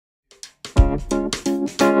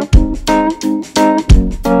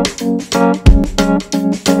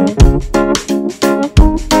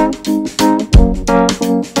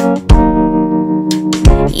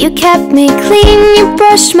You kept me clean, you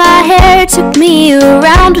brushed my hair, took me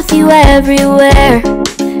around with you everywhere.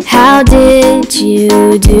 How did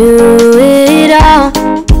you do it all?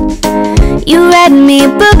 You read me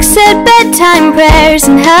books, said bedtime prayers,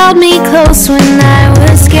 and held me close when I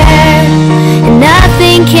was scared. And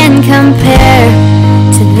nothing can compare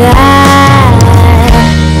to that.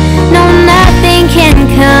 No, nothing can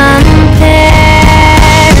compare.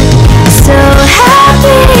 So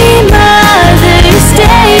happy Mother's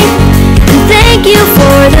Day, and thank you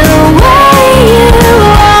for the way you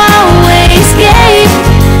always gave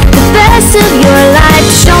the best of your life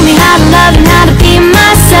to show me how to love and how to be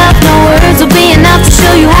myself. No words will be enough to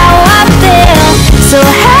show you how I feel. So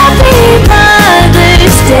happy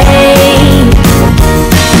Mother's Day,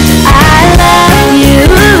 I love you,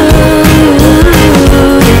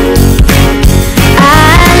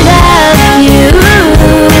 I love you.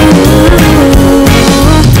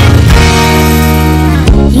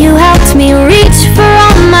 You helped me reach for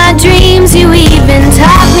all my dreams, you even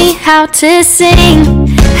taught me how to sing.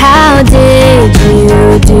 How did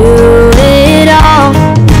you do it all?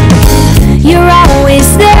 You're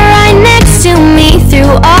always there right next to me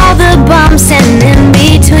through all the bumps and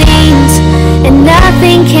in-betweens, and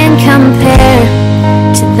nothing can compare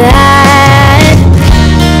to that.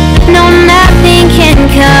 No, nothing can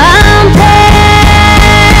compare.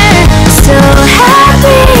 So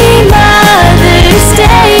happy Mother's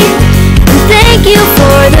Day, and thank you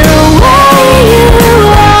for the way you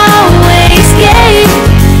always gave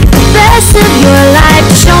the best of your life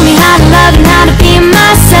to show me how to love and how to be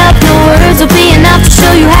myself. No words will be enough to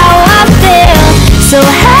show you how I feel. So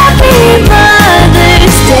happy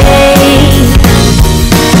Mother's Day,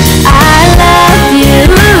 I love you,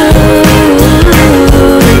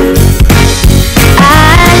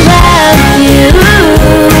 I love you.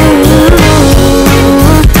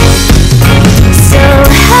 So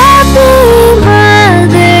happy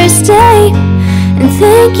Mother's Day, and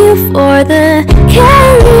thank you for the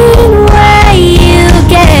caring way you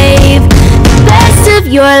gave the best of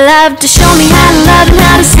your love to show me how to love and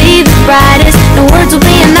how to see the brightest. No words will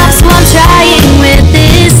be enough, so I'm trying with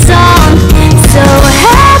this song. So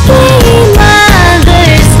happy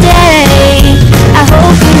Mother's Day, I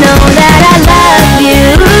hope you know that I love you,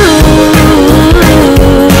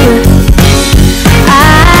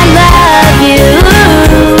 I love you.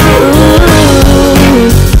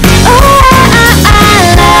 Oh, I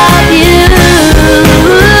love you,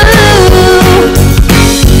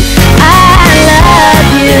 I love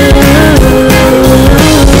you.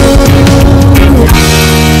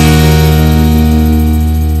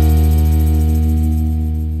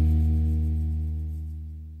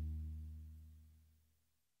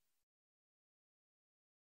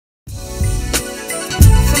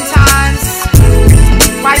 Sometimes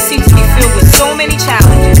life seems to be filled with so many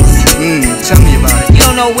challenges. Tell me about it. You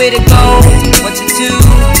don't know where to go, what to do,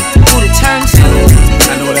 who to turn to.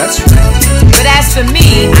 I know that's right. But as for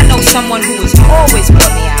me, I know someone who has always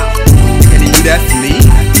brought me out, And you do that for me?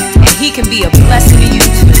 and he can be a blessing to you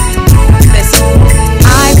too. Listen,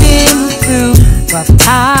 I've been through rough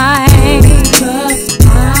times,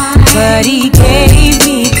 but he gave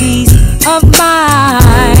me peace of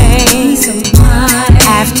mind.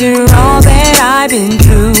 After all that I've been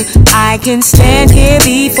through, I can stand here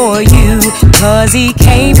before you, 'cause he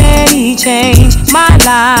came and he changed my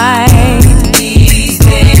life. He's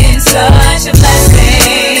been such a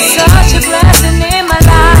blessing, such a blessing in my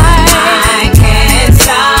life. I can't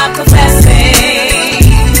stop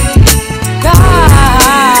confessing,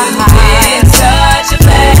 God, he's been such a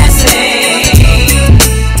blessing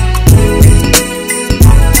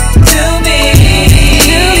to me.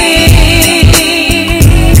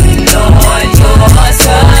 Lord, you're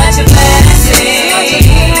such a blessing.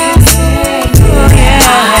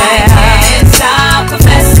 I can't stop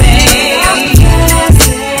confessing.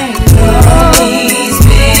 He's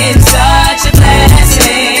been such a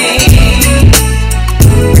blessing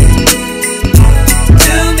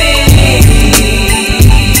to me.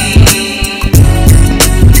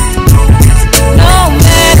 No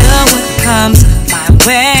matter what comes my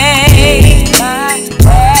way,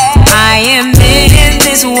 I am in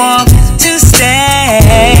this walk to stay.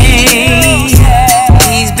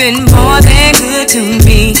 He's been more than good to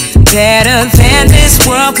me, better than this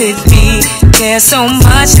world could be. There's so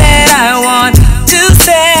much that I want to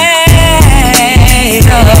say.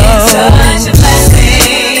 Oh,